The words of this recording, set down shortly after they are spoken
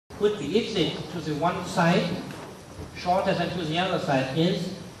could be, if it to the one side shorter than to the other side,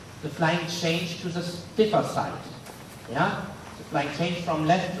 is the flying change to the stiffer side. Yeah? The flying change from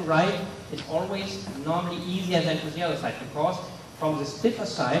left to right is always normally easier than to the other side, because from the stiffer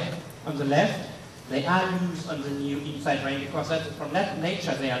side on the left, they are loose on the new inside rein, because that's from that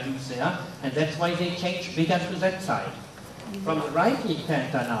nature they are loose there, and that's why they change bigger to that side. From the right lead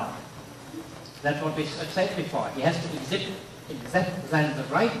canter now, that's what we said before. He has to exhibit than the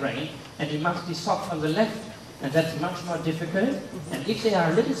right rein, and he must be soft on the left, and that's much more difficult. And if they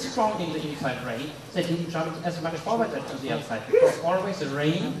are a little strong in the inside rein, they didn't jump as much forward as to the outside, because always the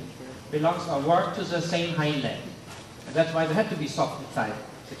rein belongs or work to the same hind leg, and that's why they have to be soft inside.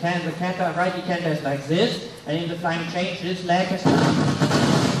 The canter, righty canter is like this, and in the flying change, this leg has to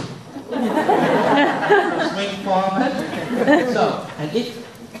swing forward. So, and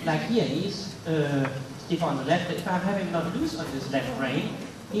if, like here, he's stiff on the left, but if I have him not loose on this left rein,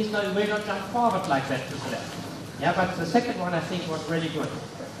 will not jump forward like that to the left. Yeah, but the second one I think was really good.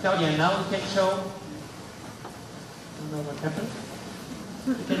 Claudia, now you can show, I don't know what happened.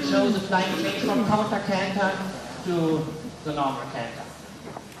 You can show the flying change from counter canter to the normal canter.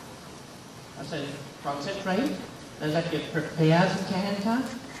 I said, concentrate, and that you prepare the canter.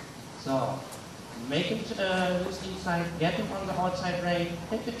 So, make it loose inside, get him on the outside rein,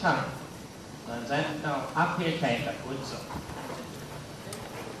 take your time. And then now uphill canter, good so.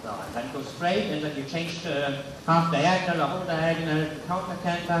 So, and then go straight, and then you change to half diagonal or whole diagonal to counter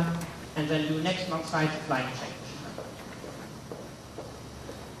canter, and then do next long side flying change.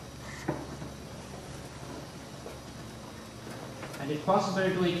 And if possible,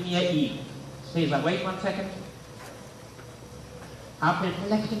 do it near E. Cesar, wait 1 second. Uphill,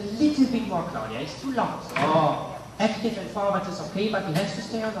 collect him a little bit more, Claudia. It's too long. So, active and forward is okay, but he has to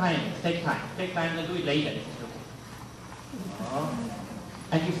stay on the hind legs. Take time. Take time, then do it later if he's looking. Oh.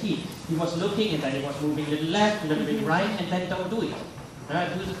 And you see, he was looking, and then he was moving a little left, a little bit right, and then don't do it.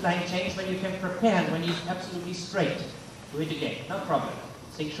 Do the flying change when you can prepare, and when he's absolutely straight. Do it again, no problem.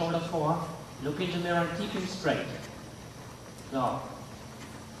 Sink shoulder forward, look in the mirror, and keep him straight. So.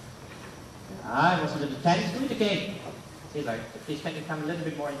 It was a little tense. Do it again. See, like, please can you come a little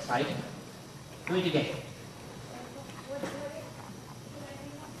bit more inside? Do it again.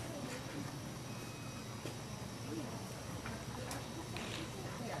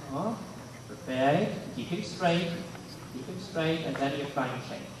 Oh, prepare it, keep him straight, and then you're flying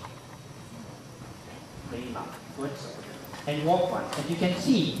change. Bring him up, good. And walk one. And you can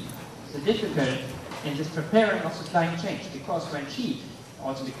see the difficulty in this preparing of the flying change, because when she,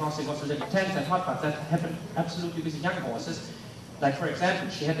 also because it was a little tense and hot, but that happened absolutely with young horses. Like for example,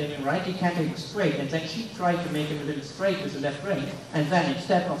 she had him in righty canter straight, and then she tried to make him a little straight with the left rein, and then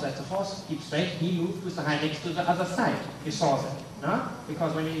instead of that the horse keeps straight, he moved with the hind legs to the other side. You saw that, no?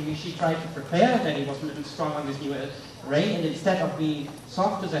 Because when she tried to prepare, then he was a little strong on this new rein, and instead of being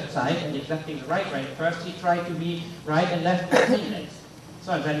soft to that side and accepting the right rein, first he tried to be right and left with the hind legs.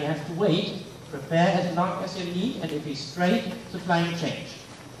 So then you have to wait, prepare as long as you need, and if he's straight, the flying change.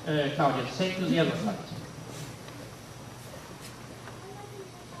 Claudia, same to the other side.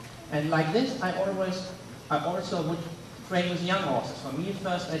 And like this, I also would train with young horses. For me,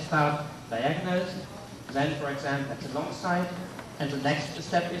 first I start diagonals, then, for example, at the long side, and the next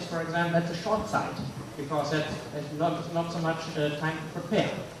step is, for example, at the short side, because that's not so much time to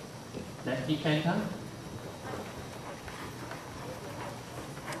prepare. Lefty canter.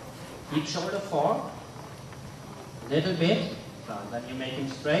 Keep shoulder forward, little bit. So then you make him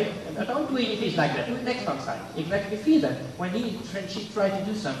straight, and don't do it if he's like that, do it next long side. Exactly, feel that. When she tried to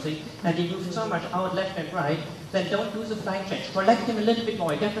do something, and he moved so much out left and right, then don't do the flying change. Collect him a little bit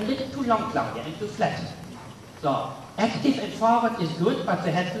more, you get a little too long, Claudia, and too flat. So, active and forward is good, but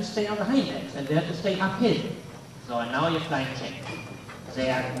they have to stay on the hind legs, and they have to stay uphill. So, and now you're flying change.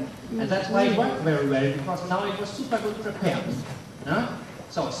 There. And that's why it worked very well, because now it was super good prepared. No?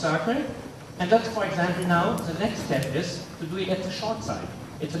 So, circle. And that's, for example, now the next step is to do it at the short side.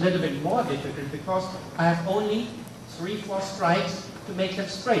 It's a little bit more difficult because I have only 3-4 strikes to make them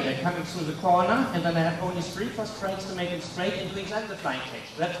straight. I'm coming through the corner, and then I have only 3-4 strikes to make them straight and doing that the flying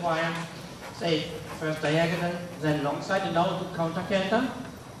change. That's why I'm, say, first diagonal, then long side, and now do counter canter,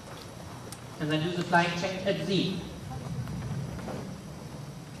 and then do the flying change at Z.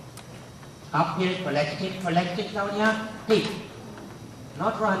 Uphill, collecting, Claudia. Hey,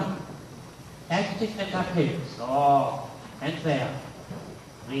 not running. Active and uphill. So, and there.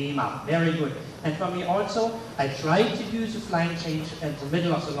 Ream up. Very good. And for me also, I tried to use the flying change at the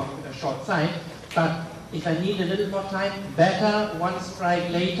middle of the short side, but If I need a little more time, better one strike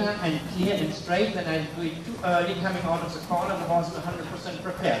later and clear and straight than I do it too early coming out of the corner. The horse is 100%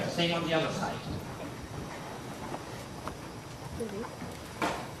 prepared. The same on the other side.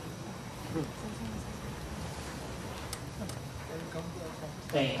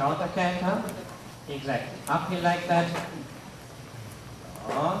 Stay counter canter. Exactly. Uphill like that.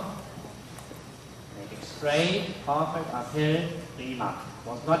 Make it straight, perfect, uphill, prima.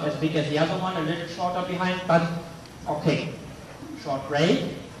 Was not as big as the other one, a little shorter behind, but okay. Short break.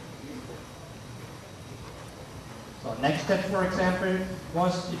 So next step, for example,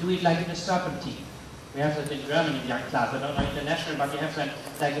 was to do it like in a serpentine. We have that in German in young class. I don't know international, but we have that,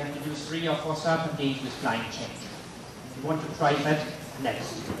 like you have to do 3 or 4 serpentines with flying change. You want to try that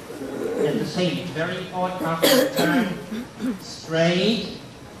next. And the same, very important after the turn, straight,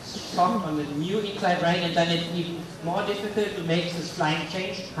 soft on the new inside rein, and then it's even more difficult to make this flying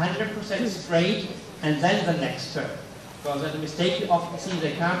change 100% straight, and then the next turn. Because that's a mistake you often see.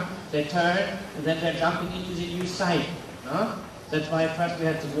 They come, they turn, and then they're jumping into the new side. No? That's why first we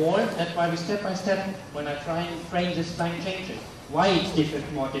had the wall. That's why we step by step, when I try and train this flying changes. Why it's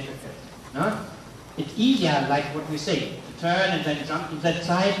more difficult. No? It's easier, like what we say, to turn and then jump to that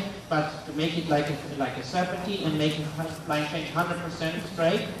side, but to make it like a serpentine and make it flying change 100%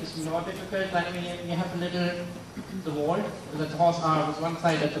 straight is more difficult than when you have a little, the wall, the horse arm with one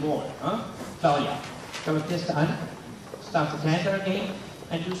side at the wall. Huh? Claudia, come with this on, start the canter again,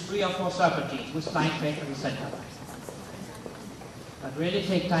 and do 3 or 4 serpentines with flying change on the center line. But really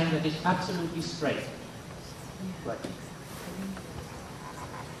take time that is absolutely straight. Good.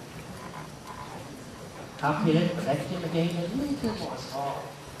 Uphill, correct him again, a little more soft.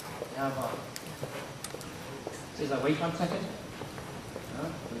 Yeah, well. Cesar, wait 1 second.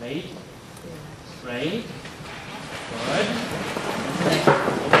 Late. Straight. Good.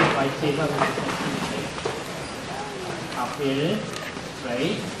 Right, Cesar. Uphill.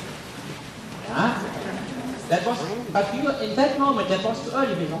 Straight. Yeah. That was, but you, in that moment, that was too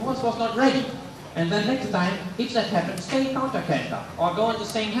early because the horse was not ready. And then next time, if that happens, stay counter canter. Or go in the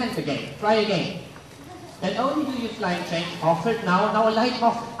same hand again. Try again. And only do you flying change, hoffelt now a light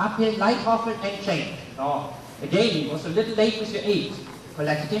hoffelt, uphill, light hoffelt and change. Oh, again, he was a little late with your 8.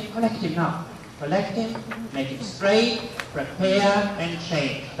 Collect him now. Collect him, make him straight, prepare and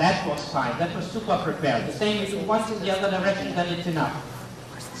change. That was fine, that was super prepared. The same you do once in the other direction, then it's enough.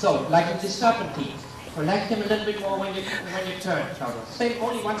 So, like in this serpentine, collect him a little bit more when you turn, Claudia. Same,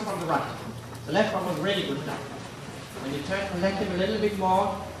 only once from the right. The left one was really good now. When you turn, collect him a little bit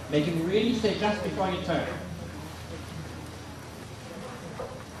more. Make him really stay just before you turn.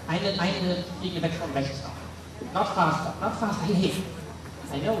 Eine Fliege weg from rechts. Not faster, hey.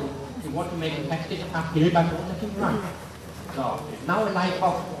 I know you want to make him active uphill, but don't let him run. So, now a light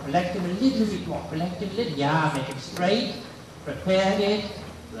off, collect him a little bit more, collect him a little, yeah, make him straight, prepare it,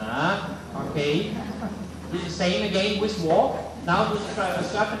 okay. Do the same again with walk. Now do the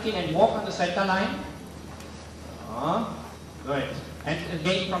serpentine and walk on the center line. Good. And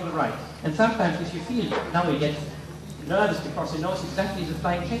again from the right. And sometimes if you feel, now he gets nervous because he knows exactly the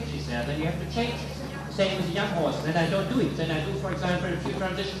flying change is there, then you have to change it. Same with the young horse. Then I don't do it. Then I do, for example, a few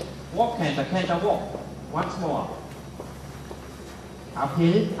transitions, walk canter, canter walk. Once more.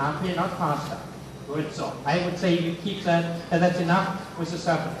 Uphill, not faster. Good, so I would say you keep that, and that's enough with the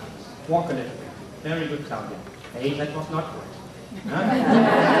serpentines. Walk a little bit. Very good, Claudia. Hey, that was not good. Huh?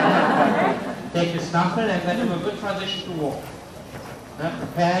 Take the snuffle and then do a good transition to walk.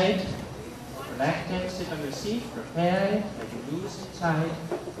 Prepare it, relax it, sit on the seat, prepare it, let it loose inside.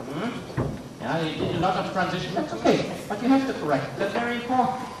 Yeah, you did a lot of transition, that's okay, but you have to correct it, that's very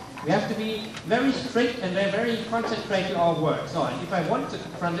important. We have to be very strict and very concentrated on our work. So, and if I want to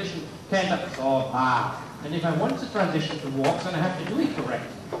transition canter, and if I want to transition to walk, then I have to do it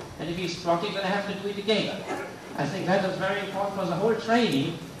correctly. And if he's trotting, then I have to do it again. I think that is very important for the whole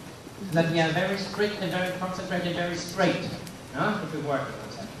training, that we are very strict and very concentrated and very straight. If we work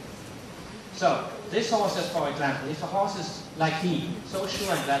with that. So, this horse is, for example, if a horse is like he, so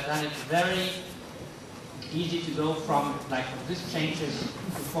sure that then it's very easy to go from, like, this changes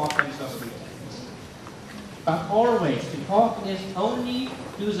to 4 times or 3 times. But always, important is only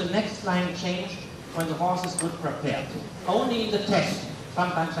do the next line change when the horse is good prepared. Only in the test.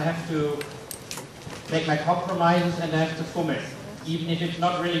 Sometimes I have to make like compromises and I have to fummel. Even if it's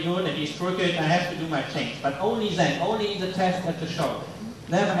not really good and he's crooked, I have to do my change. But only then, only in the test at the show.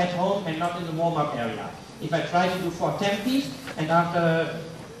 Never at home and not in the warm-up area. If I try to do 4 tempies and after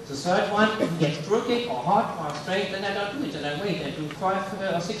the third one it gets crooked or hot or straight, then I don't do it. And I wait, I do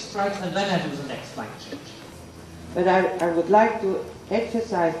 5 or 6 strikes and then I do the next line change. But I would like to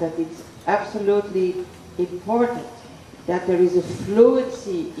emphasize that it's absolutely important that there is a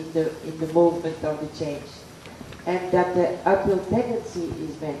fluency in the movement of the change, and that the uphill tendency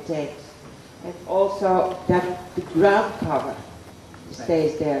is maintained, and also that the ground cover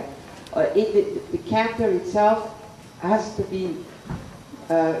stays there. The canter itself has to be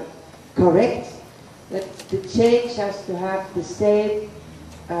correct, that the change has to have the same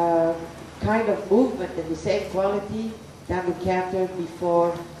kind of movement and the same quality than the canter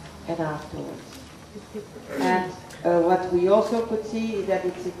before and afterwards. And what we also could see is that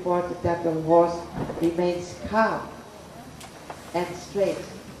it's important that the horse remains calm and straight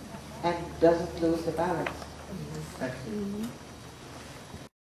and doesn't lose the balance.